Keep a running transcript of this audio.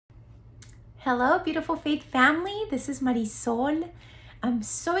Hello, beautiful faith family. This is Marisol. I'm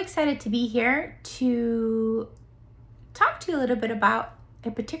so excited to be here to talk to you a little bit about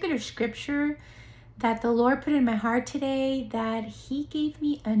a particular scripture that the Lord put in my heart today, that He gave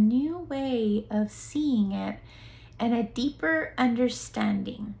me a new way of seeing it and a deeper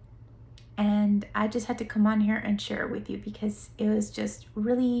understanding. And I just had to come on here and share it with you because it was just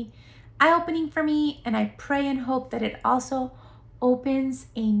really eye-opening for me, and I pray and hope that it also opens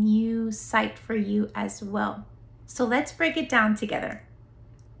a new sight for you as well. So let's break it down together.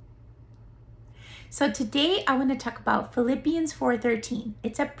 So today I want to talk about Philippians 4:13.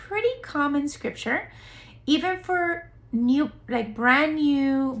 It's a pretty common scripture, even for brand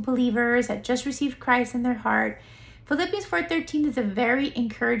new believers that just received Christ in their heart. Philippians 4:13 is a very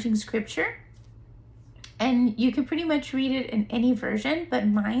encouraging scripture. And you can pretty much read it in any version, but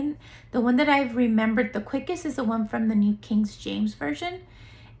mine, the one that I've remembered the quickest, is the one from the New King James Version.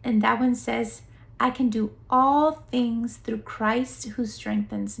 And that one says, I can do all things through Christ who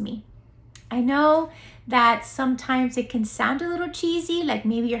strengthens me. I know that sometimes it can sound a little cheesy, like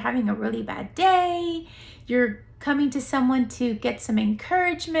maybe you're having a really bad day, you're coming to someone to get some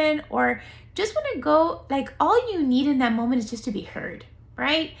encouragement, or just want to go, like all you need in that moment is just to be heard,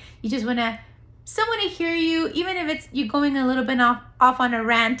 right? You just want someone to hear you, even if it's you going a little bit off on a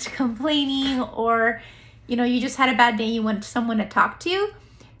rant, complaining, or you just had a bad day, you want someone to talk to you.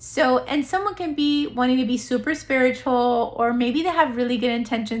 So, and someone can be wanting to be super spiritual, or maybe they have really good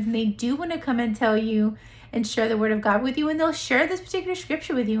intentions and they do want to come and tell you and share the word of God with you, and they'll share this particular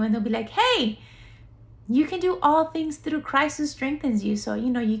scripture with you, and they'll be like, hey, you can do all things through Christ who strengthens you, so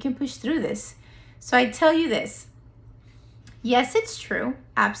you can push through this. So I tell you this, yes, it's true,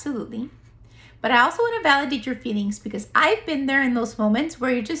 absolutely. But I also want to validate your feelings, because I've been there in those moments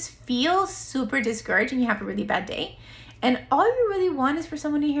where you just feel super discouraged and you have a really bad day. And all you really want is for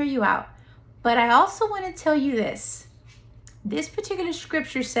someone to hear you out. But I also want to tell you this. This particular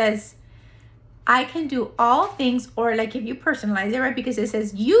scripture says, I can do all things, or like if you personalize it, right? Because it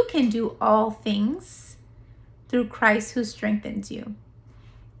says you can do all things through Christ who strengthens you.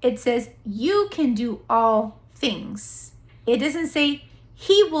 It says you can do all things. It doesn't say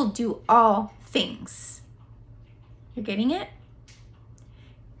He will do all things. You're getting it?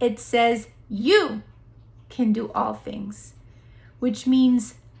 It says you can do all things, which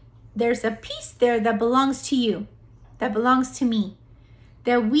means there's a piece there that belongs to you, that belongs to me,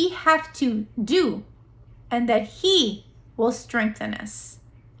 that we have to do, and that He will strengthen us.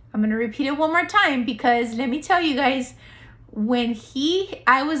 I'm going to repeat it one more time, because let me tell you guys,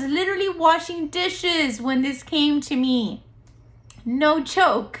 I was literally washing dishes when this came to me. No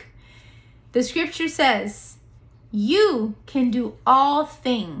joke. The scripture says, you can do all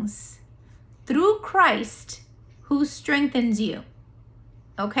things through Christ who strengthens you.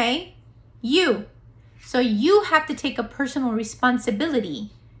 Okay? You. So you have to take a personal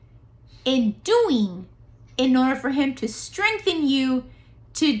responsibility in doing in order for Him to strengthen you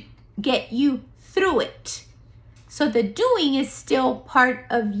to get you through it. So the doing is still part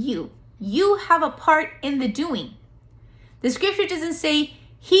of you. You have a part in the doing. The scripture doesn't say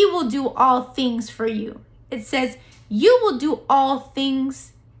He will do all things for you. It says you will do all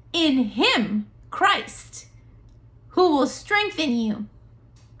things in Him, Christ, who will strengthen you.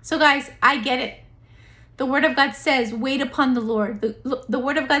 So guys, I get it. The word of God says, wait upon the Lord. The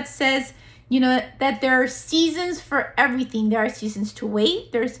word of God says, that there are seasons for everything. There are seasons to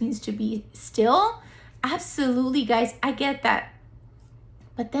wait. There are seasons to be still. Absolutely, guys, I get that.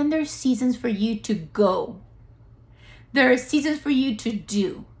 But then there's seasons for you to go. There are seasons for you to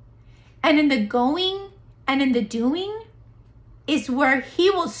do. And in the going and in the doing is where He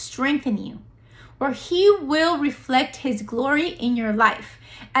will strengthen you, where He will reflect His glory in your life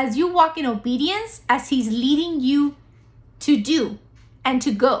as you walk in obedience, as He's leading you to do and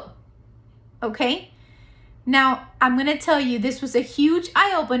to go. Okay? Now, I'm going to tell you, this was a huge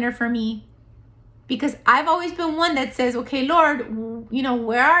eye-opener for me, because I've always been one that says, okay, Lord,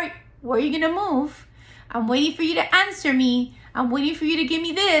 where are you going to move? I'm waiting for you to answer me. I'm waiting for you to give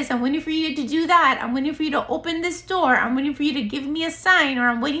me this. I'm waiting for you to do that. I'm waiting for you to open this door. I'm waiting for you to give me a sign, or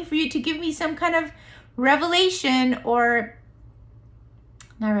I'm waiting for you to give me some kind of revelation, or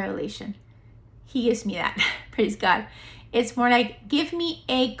not revelation. He gives me that. Praise God. It's more like, give me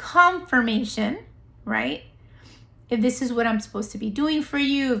a confirmation, right? If this is what I'm supposed to be doing for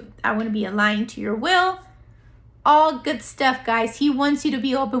you, if I want to be aligned to your will. All good stuff, guys. He wants you to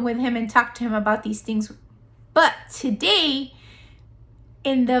be open with Him and talk to Him about these things. But today,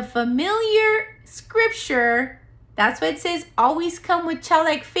 in the familiar scripture, that's why it says always come with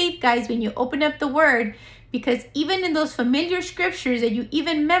childlike faith, guys, when you open up the word, Because even in those familiar scriptures that you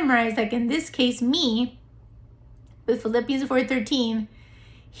even memorize, like in this case, me, with Philippians 4:13,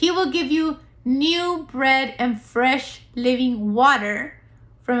 he will give you new bread and fresh living water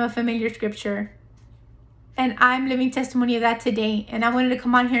from a familiar scripture. And I'm living testimony of that today. And I wanted to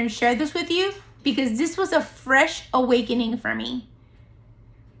come on here and share this with you because this was a fresh awakening for me.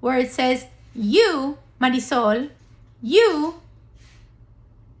 Where it says, you, Marisol, you,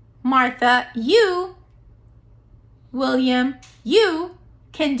 Martha, you, William, you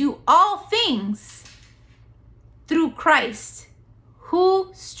can do all things through Christ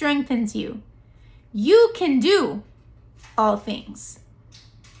who strengthens you. You can do all things.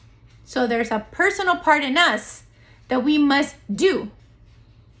 So there's a personal part in us that we must do.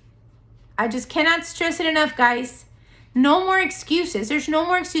 I just cannot stress it enough, guys. No more excuses. There's no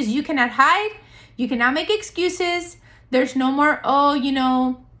more excuses. You cannot hide. You cannot make excuses. There's no more, oh, you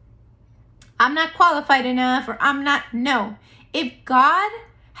know, I'm not qualified enough, or I'm not. No. If God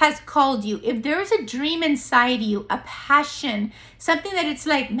has called you, if there is a dream inside you, a passion, something that it's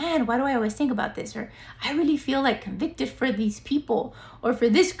like, man, why do I always think about this? Or I really feel like convicted for these people or for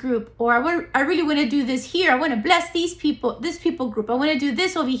this group, or I really want to do this here. I want to bless these people, this people group. I want to do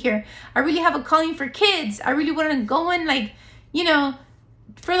this over here. I really have a calling for kids. I really want to go in, like, you know,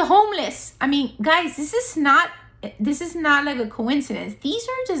 for the homeless. I mean, guys, this is not like a coincidence. These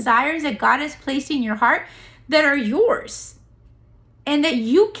are desires that God has placed in your heart that are yours. And that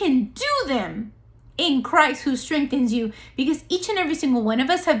you can do them in Christ who strengthens you. Because each and every single one of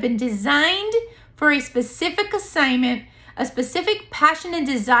us have been designed for a specific assignment, a specific passion and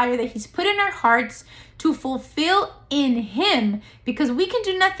desire that he's put in our hearts to fulfill in him. Because we can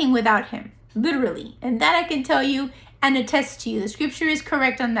do nothing without him, literally. And that I can tell you and attest to you. The scripture is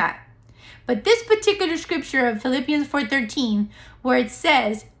correct on that. But this particular scripture of Philippians 4:13, where it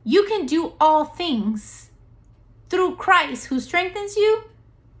says, you can do all things through Christ who strengthens you.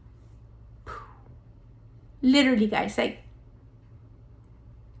 Literally, guys, like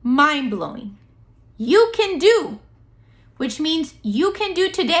mind-blowing. You can do, which means you can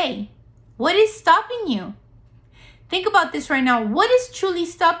do today. What is stopping you? Think about this right now. What is truly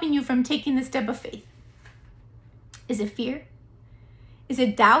stopping you from taking the step of faith? Is it fear? Is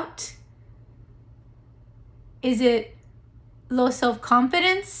it doubt? Is it low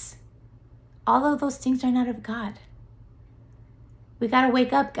self-confidence? All of those things are not of God. We got to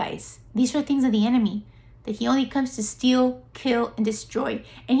wake up, guys. These are things of the enemy, that he only comes to steal, kill, and destroy.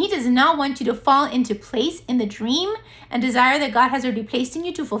 And he does not want you to fall into place in the dream and desire that God has already placed in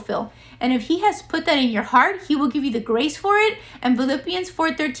you to fulfill. And if he has put that in your heart, he will give you the grace for it. And Philippians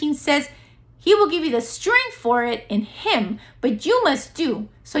 4:13 says, he will give you the strength for it in him. But you must do.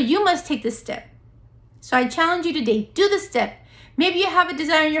 So you must take the step. So I challenge you today, do the step. Maybe you have a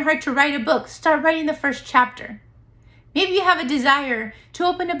desire in your heart to write a book. Start writing the first chapter. Maybe you have a desire to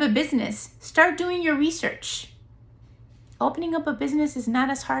open up a business. Start doing your research. Opening up a business is not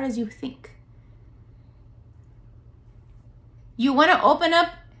as hard as you think. You want to open up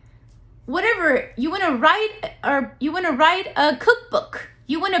whatever. You want to write, or you want to write a cookbook.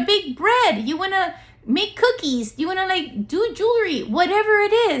 You want to bake bread. You want to make cookies. You want to like do jewelry. Whatever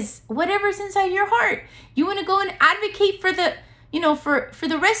it is. Whatever's inside your heart. You want to go and advocate for the, you know, for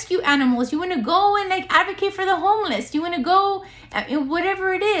the rescue animals. You want to go and like advocate for the homeless. You want to go,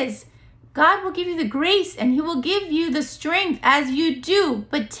 whatever it is. God will give you the grace and he will give you the strength as you do.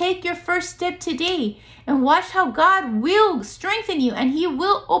 But take your first step today and watch how God will strengthen you, and he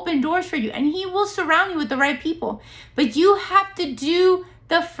will open doors for you, and he will surround you with the right people. But you have to do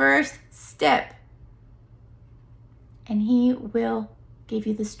the first step, and he will give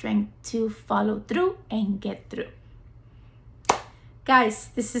you the strength to follow through and get through. Guys,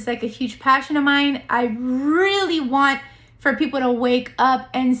 this is like a huge passion of mine. I really want for people to wake up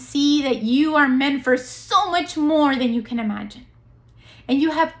and see that you are meant for so much more than you can imagine. And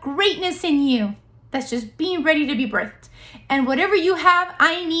you have greatness in you that's just being ready to be birthed. And whatever you have,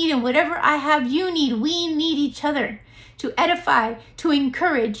 I need, and whatever I have, you need. We need each other to edify, to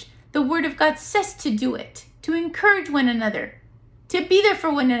encourage. The word of God says to do it, to encourage one another, to be there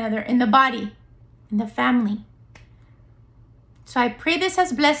for one another in the body, in the family. So I pray this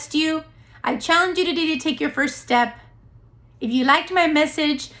has blessed you. I challenge you today to take your first step. If you liked my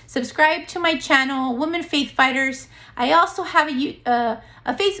message, subscribe to my channel, Women Faith Fighters. I also have a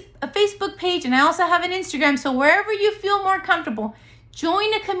Facebook page, and I also have an Instagram. So wherever you feel more comfortable,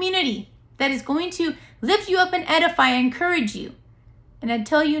 join a community that is going to lift you up and edify and encourage you. And I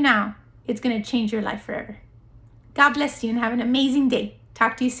tell you now, it's going to change your life forever. God bless you and have an amazing day.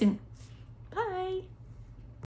 Talk to you soon.